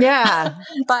doctor. Yeah.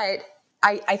 But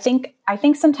I think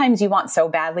sometimes you want so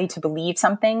badly to believe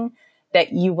something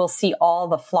that you will see all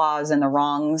the flaws and the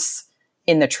wrongs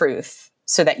in the truth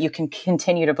so that you can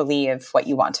continue to believe what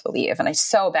you want to believe. And I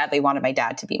so badly wanted my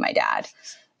dad to be my dad.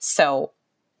 So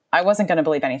I wasn't going to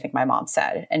believe anything my mom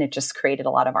said, and it just created a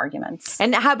lot of arguments.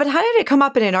 But how did it come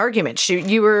up in an argument?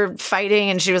 You were fighting,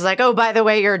 and she was like, "Oh, by the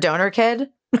way, you're a donor kid."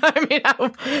 I mean, I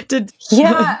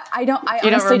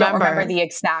honestly don't remember the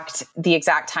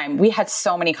exact time. We had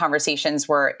so many conversations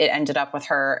where it ended up with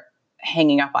her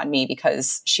hanging up on me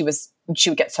because she would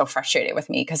get so frustrated with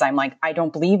me because I'm like, I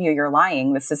don't believe you. You're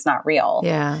lying. This is not real.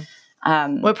 Yeah.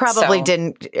 Well, probably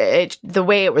didn't. The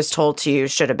way it was told to you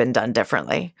should have been done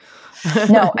differently.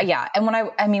 No, yeah. And when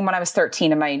I was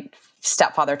 13 and my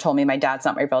stepfather told me my dad's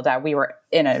not my real dad, we were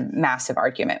in a massive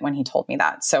argument when he told me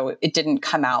that. So it didn't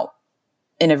come out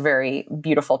in a very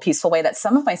beautiful, peaceful way that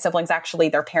some of my siblings actually,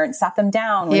 their parents sat them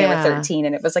down when they were 13.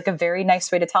 And it was like a very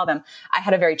nice way to tell them. I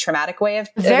had a very traumatic way of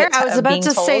I was about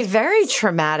to say very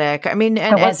traumatic. I mean,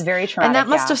 it was very traumatic. And that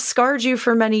must have scarred you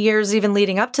for many years, even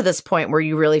leading up to this point where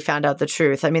you really found out the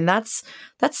truth. I mean, that's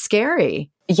scary.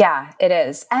 Yeah, it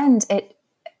is. And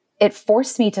it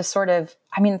forced me to sort of,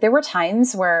 there were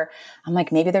times where I'm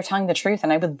like, maybe they're telling the truth.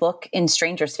 And I would look in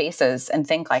strangers' faces and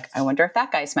think like, I wonder if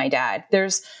that guy's my dad.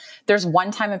 There's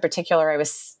one time in particular, I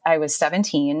was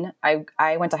 17. I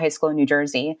went to high school in New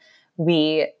Jersey.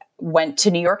 We went to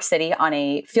New York City on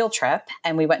a field trip,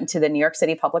 and we went into the New York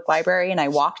City Public Library, and I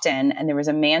walked in and there was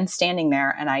a man standing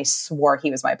there, and I swore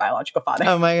he was my biological father.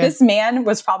 Oh my God. This man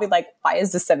was probably like, why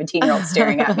is this 17-year-old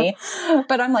staring at me?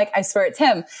 But I'm like, I swear it's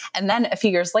him. And then a few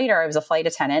years later, I was a flight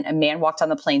attendant. A man walked on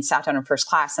the plane, sat down in first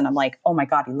class, and I'm like, oh my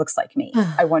God, he looks like me.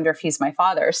 I wonder if he's my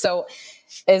father. So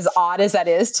as odd as that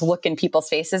is to look in people's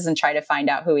faces and try to find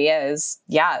out who he is,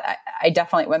 yeah, I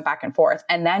definitely went back and forth.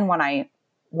 And then when I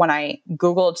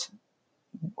Googled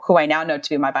who I now know to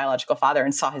be my biological father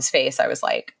and saw his face, I was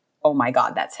like, oh my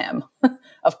God, that's him.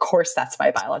 Of course, that's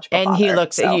my biological father. And he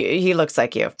looks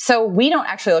like you. So we don't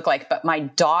actually look like, but my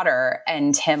daughter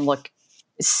and him look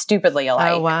stupidly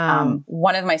alike. Oh, wow.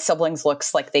 One of my siblings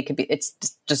looks like they could be, it's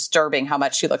disturbing how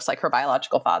much she looks like her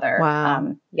biological father.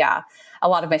 Wow. Yeah. A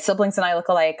lot of my siblings and I look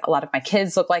alike. A lot of my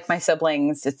kids look like my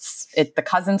siblings. The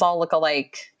cousins all look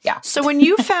alike. Yeah. So when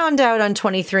you found out on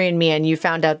 23andMe and you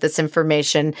found out this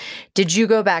information, did you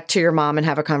go back to your mom and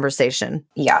have a conversation?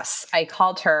 Yes. I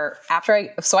called her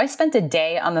so I spent a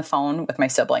day on the phone with my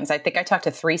siblings. I think I talked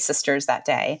to 3 sisters that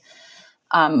day.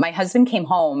 My husband came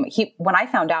home. When I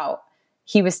found out,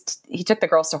 he took the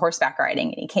girls to horseback riding,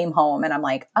 and he came home, and I'm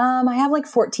like, I have like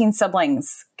 14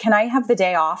 siblings. Can I have the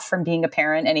day off from being a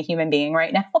parent and a human being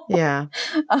right now? Yeah.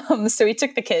 So he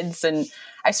took the kids, and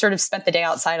I sort of spent the day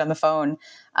outside on the phone.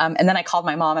 And then I called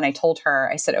my mom and I told her,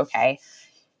 I said, okay,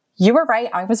 you were right.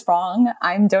 I was wrong.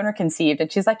 I'm donor conceived. And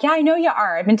she's like, yeah, I know you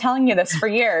are. I've been telling you this for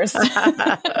years.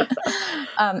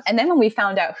 And then when we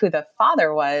found out who the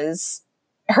father was,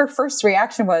 her first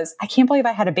reaction was, I can't believe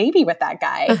I had a baby with that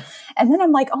guy. And then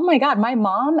I'm like, oh my God, my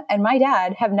mom and my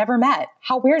dad have never met.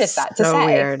 How weird is that to say?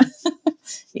 Weird.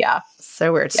 Yeah.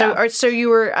 So weird. Yeah. So you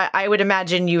were, I would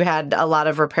imagine you had a lot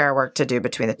of repair work to do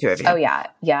between the two of you. Oh yeah.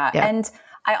 Yeah. And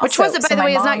I also, which was, by the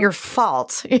way, is not your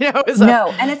fault.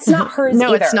 No, and it's not hers either.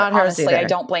 No, it's not hers honestly, either. I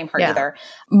don't blame her either.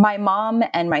 My mom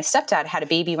and my stepdad had a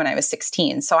baby when I was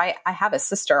 16. So I have a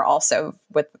sister also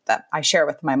that I share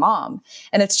with my mom.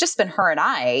 And it's just been her and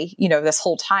I, this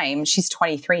whole time. She's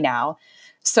 23 now.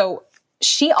 So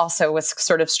she also was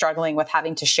sort of struggling with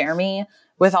having to share me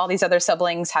with all these other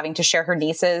siblings, having to share her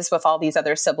nieces with all these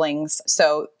other siblings.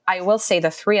 So I will say the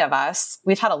three of us,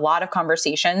 we've had a lot of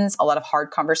conversations, a lot of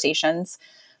hard conversations.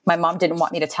 My mom didn't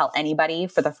want me to tell anybody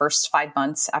for the first 5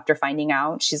 months after finding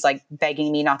out. She's like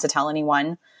begging me not to tell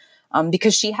anyone,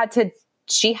 because she had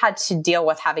to deal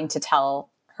with having to tell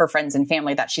her friends and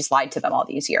family that she's lied to them all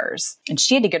these years. And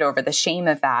she had to get over the shame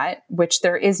of that, which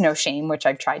there is no shame, which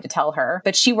I've tried to tell her,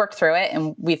 but she worked through it.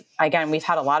 And we've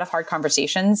had a lot of hard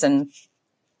conversations, and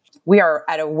we are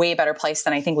at a way better place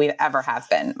than I think we've ever have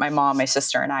been. My mom, my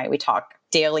sister, and I, we talk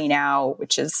daily now,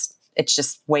 it's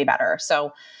just way better.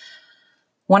 So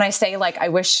when I say like, I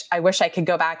wish I could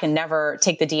go back and never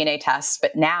take the DNA test,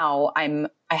 but now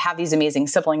I have these amazing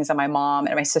siblings, and my mom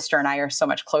and my sister and I are so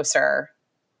much closer.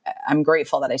 I'm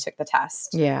grateful that I took the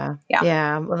test. Yeah.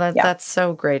 Well, that's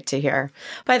so great to hear.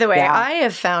 By the way, I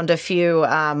have found a few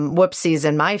whoopsies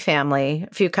in my family,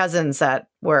 a few cousins that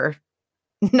were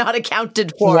not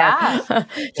accounted for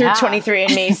through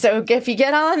 23andMe. So if you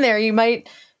get on there,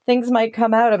 things might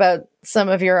come out about some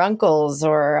of your uncles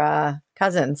or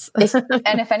cousins.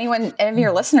 And if any of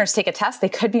your listeners take a test, they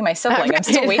could be my sibling. I'm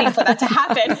still waiting for that to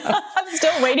happen. I'm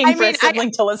still waiting for a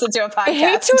sibling to listen to a podcast. I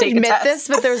hate to admit this,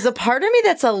 but there's a part of me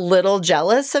that's a little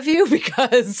jealous of you,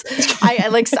 because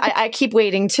I keep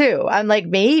waiting too. I'm like,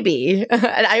 maybe.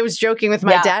 And I was joking with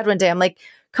my dad one day. I'm like,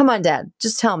 come on, Dad,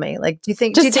 just tell me. Like, do you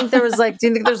think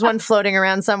there's one floating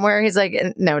around somewhere? He's like,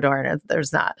 no, Doran,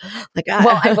 there's not. Like,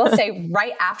 well, I will say,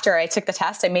 right after I took the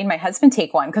test, I made my husband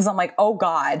take one, because I'm like, oh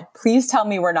God, please tell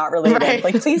me we're not related. Right.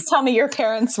 Like, please tell me your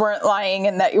parents weren't lying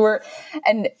and that you were.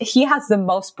 And he has the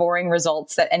most boring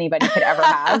results that anybody could ever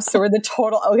have. So we're the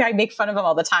total. Oh, I make fun of him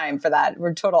all the time for that.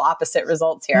 We're total opposite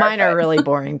results here. Mine are really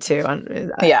boring too. For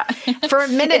a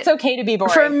minute, it's okay to be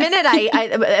boring. For a minute,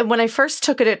 I when I first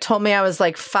took it, it told me I was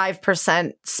like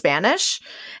 5% Spanish.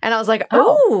 And I was like,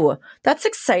 oh, that's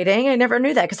exciting. I never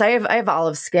knew that, because I have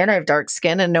olive skin, I have dark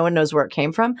skin, and no one knows where it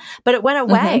came from. But it went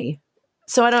away.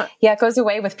 So I don't. Yeah, it goes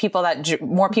away with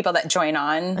more people that join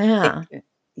on. Yeah.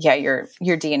 Your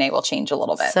DNA will change a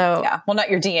little bit. So, well, not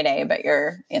your DNA, but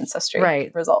your ancestry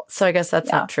results. So I guess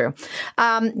that's not true.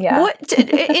 What,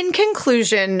 in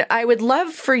conclusion, I would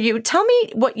love for you, tell me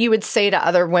what you would say to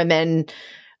other women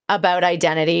about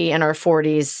identity in our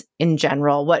 40s in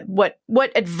general.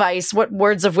 What advice, what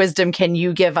words of wisdom can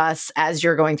you give us as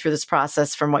you're going through this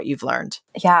process from what you've learned?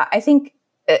 Yeah, I think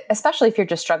especially if you're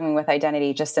just struggling with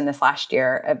identity just in this last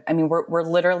year, I mean, we're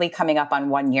literally coming up on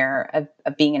 1 year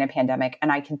of being in a pandemic.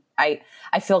 And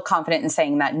I feel confident in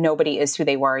saying that nobody is who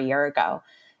they were a year ago.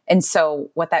 And so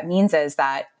what that means is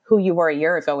that who you were a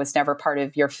year ago was never part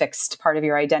of your fixed part of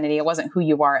your identity. It wasn't who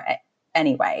you are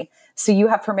anyway. So you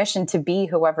have permission to be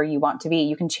whoever you want to be.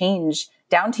 You can change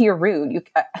down to your root.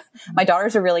 My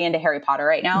daughters are really into Harry Potter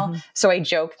right now. Mm-hmm. So I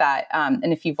joke that,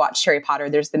 and if you've watched Harry Potter,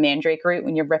 there's the mandrake root.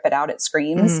 When you rip it out, it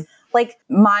screams. Mm-hmm. Like,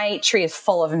 my tree is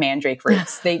full of mandrake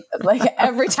roots. They like,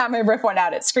 every time I rip one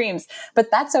out, it screams, but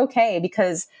that's okay,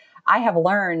 because I have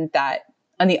learned that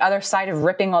on the other side of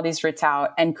ripping all these roots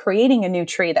out and creating a new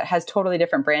tree that has totally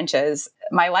different branches,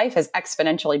 my life is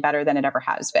exponentially better than it ever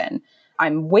has been.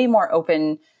 I'm way more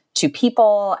open to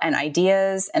people and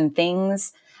ideas and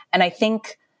things. And I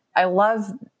think I love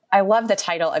the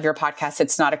title of your podcast,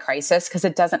 It's Not a Crisis, because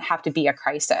it doesn't have to be a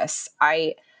crisis.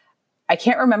 I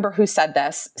can't remember who said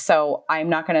this, so I'm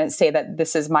not going to say that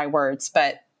this is my words,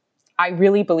 but I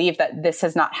really believe that this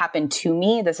has not happened to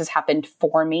me. This has happened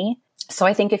for me. So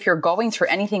I think if you're going through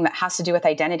anything that has to do with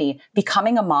identity,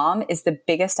 becoming a mom is the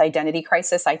biggest identity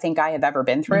crisis I think I have ever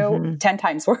been through, 10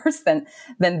 times worse than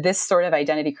this sort of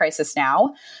identity crisis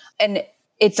now. And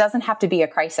it doesn't have to be a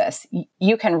crisis.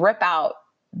 You can rip out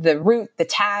the root, the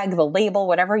tag, the label,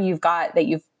 whatever you've got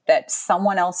that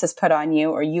someone else has put on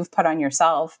you or you've put on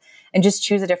yourself, and just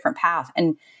choose a different path.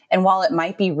 And while it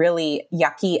might be really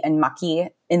yucky and mucky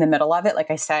in the middle of it,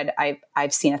 like I said,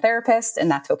 I've seen a therapist, and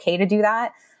that's okay to do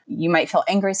that. You might feel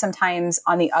angry sometimes.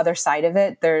 On the other side of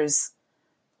it, there's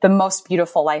the most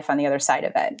beautiful life on the other side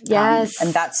of it. Yes.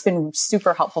 And that's been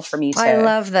super helpful for me I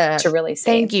love that. To really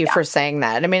say. Thank you for saying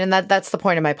that. I mean, and that's the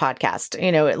point of my podcast.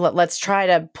 You know, let's try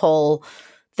to pull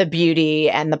the beauty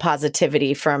and the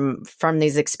positivity from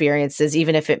these experiences,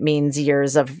 even if it means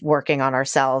years of working on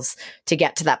ourselves to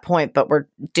get to that point, but we're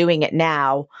doing it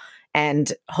now.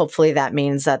 And hopefully that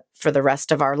means that for the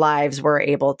rest of our lives, we're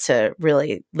able to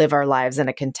really live our lives in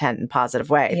a content and positive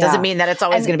way. It doesn't mean that it's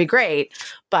always going to be great,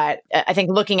 but I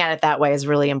think looking at it that way is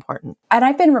really important. And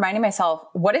I've been reminding myself,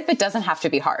 what if it doesn't have to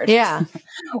be hard? Yeah.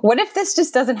 What if this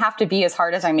just doesn't have to be as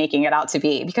hard as I'm making it out to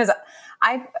be? Because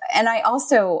I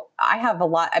have a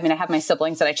lot, I mean, I have my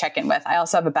siblings that I check in with. I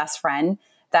also have a best friend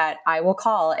that I will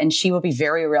call and she will be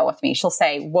very real with me. She'll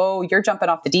say, whoa, you're jumping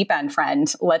off the deep end,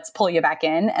 friend. Let's pull you back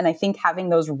in. And I think having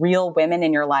those real women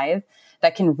in your life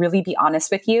that can really be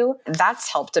honest with you,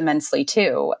 that's helped immensely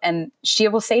too. And she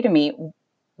will say to me,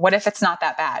 what if it's not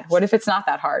that bad? What if it's not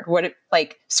that hard? What if,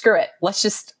 like, screw it. Let's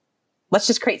just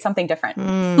create something different.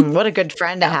 What a good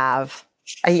friend to have.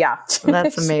 Yeah.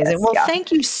 That's amazing. Yes, well,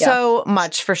 thank you so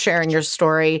much for sharing your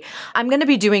story. I'm going to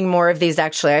be doing more of these,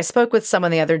 actually. I spoke with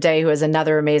someone the other day who has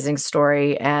another amazing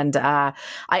story. And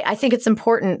I think it's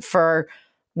important for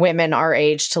women our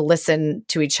age to listen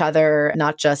to each other,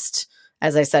 not just,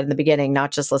 as I said in the beginning,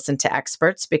 not just listen to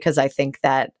experts, because I think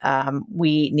that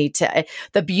we need to.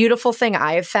 The beautiful thing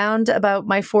I have found about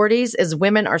my 40s is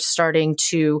women are starting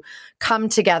to come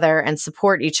together and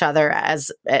support each other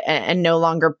and no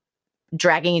longer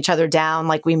dragging each other down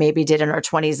like we maybe did in our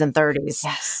 20s and 30s.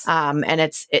 Yes. And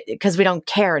it's because we don't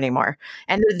care anymore.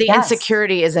 And the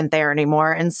insecurity isn't there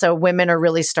anymore. And so women are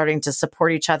really starting to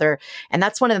support each other. And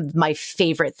that's one of my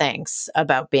favorite things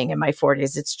about being in my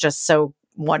 40s. It's just so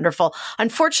wonderful.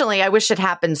 Unfortunately, I wish it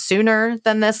happened sooner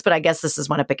than this, but I guess this is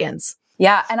when it begins.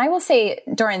 Yeah. And I will say,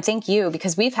 Doran, thank you,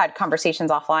 because we've had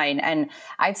conversations offline and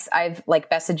I've like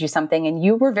messaged you something and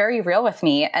you were very real with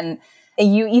me. And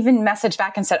you even messaged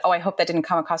back and said, oh, I hope that didn't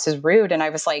come across as rude. And I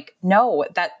was like, no,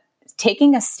 that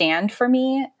taking a stand for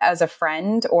me as a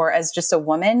friend or as just a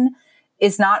woman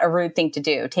is not a rude thing to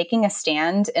do. Taking a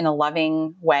stand in a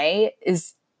loving way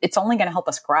it's only going to help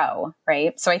us grow.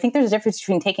 Right. So I think there's a difference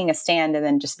between taking a stand and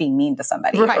then just being mean to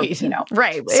somebody. Right. Or,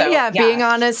 right. So, being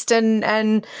honest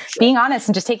and being honest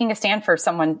and just taking a stand for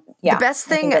someone. Yeah.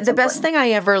 The best thing I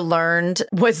ever learned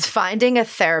was finding a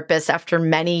therapist after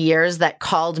many years that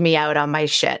called me out on my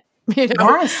shit. You know,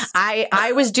 yes.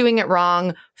 I was doing it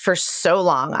wrong for so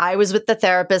long. I was with the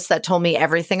therapist that told me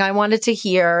everything I wanted to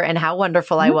hear and how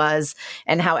wonderful I was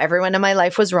and how everyone in my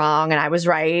life was wrong and I was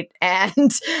right.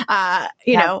 And,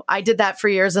 you know, I did that for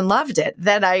years and loved it.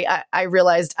 Then I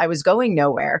realized I was going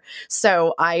nowhere.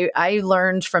 So I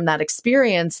learned from that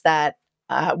experience that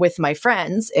with my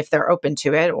friends, if they're open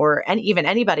to it, and even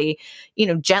anybody, you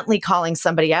know, gently calling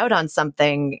somebody out on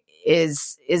something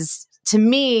is to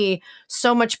me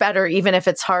so much better, even if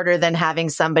it's harder than having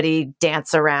somebody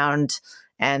dance around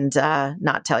and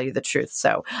not tell you the truth.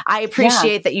 So I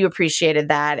appreciate that you appreciated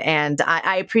that. And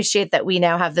I appreciate that we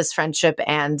now have this friendship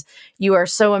and you are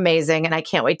so amazing. And I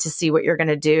can't wait to see what you're going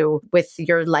to do with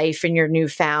your life and your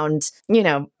newfound, you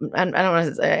know, I don't want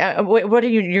to say, what are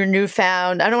your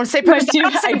newfound, I don't want to say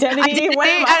identity.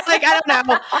 I don't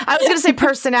know. I was going to say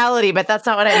personality, but that's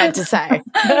not what I meant to say.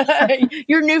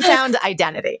 Your newfound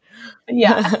identity.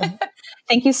 Yeah.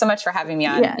 Thank you so much for having me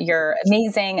on. Yeah. You're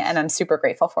amazing. And I'm super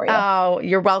grateful for you. Oh,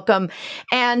 you're welcome.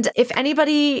 And if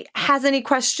anybody has any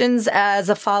questions as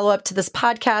a follow-up to this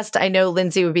podcast, I know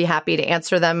Lindsay would be happy to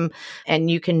answer them.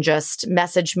 And you can just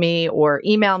message me or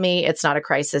email me. It's not a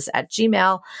crisis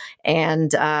 @gmail.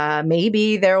 And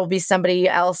maybe there will be somebody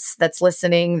else that's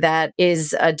listening that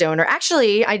is a donor.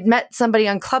 Actually, I met somebody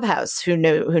on Clubhouse who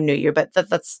knew you, but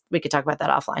we could talk about that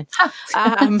offline.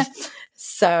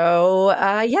 So,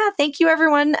 thank you,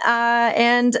 everyone.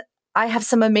 And I have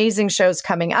some amazing shows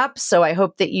coming up. So I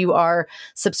hope that you are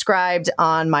subscribed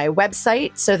on my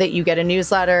website so that you get a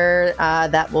newsletter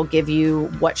that will give you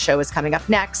what show is coming up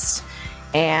next.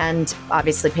 And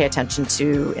obviously pay attention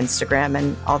to Instagram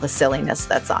and all the silliness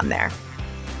that's on there.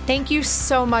 Thank you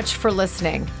so much for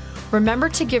listening. Remember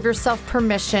to give yourself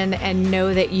permission and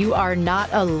know that you are not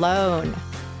alone.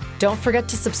 Don't forget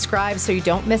to subscribe so you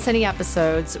don't miss any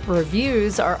episodes.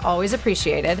 Reviews are always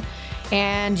appreciated.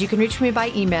 And you can reach me by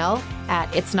email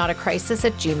at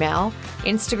itsnotacrisis@gmail,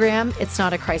 Instagram, It's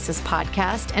Not a Crisis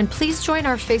Podcast, and please join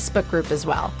our Facebook group as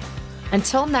well.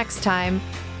 Until next time,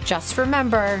 just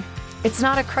remember, it's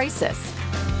not a crisis.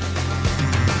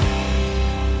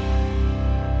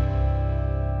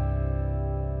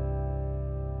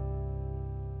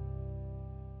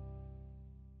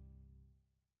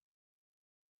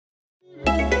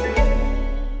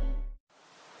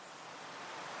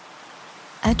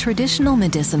 At Traditional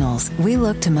Medicinals, we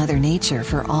look to Mother Nature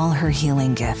for all her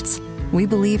healing gifts. We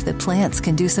believe that plants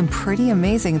can do some pretty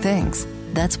amazing things.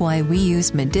 That's why we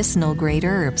use medicinal-grade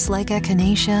herbs like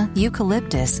echinacea,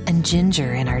 eucalyptus, and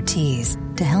ginger in our teas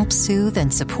to help soothe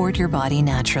and support your body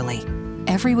naturally.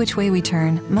 Every which way we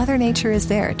turn, Mother Nature is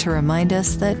there to remind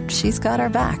us that she's got our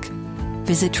back.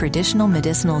 Visit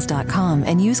traditionalmedicinals.com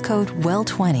and use code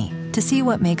WELL20 to see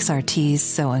what makes our teas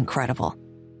so incredible.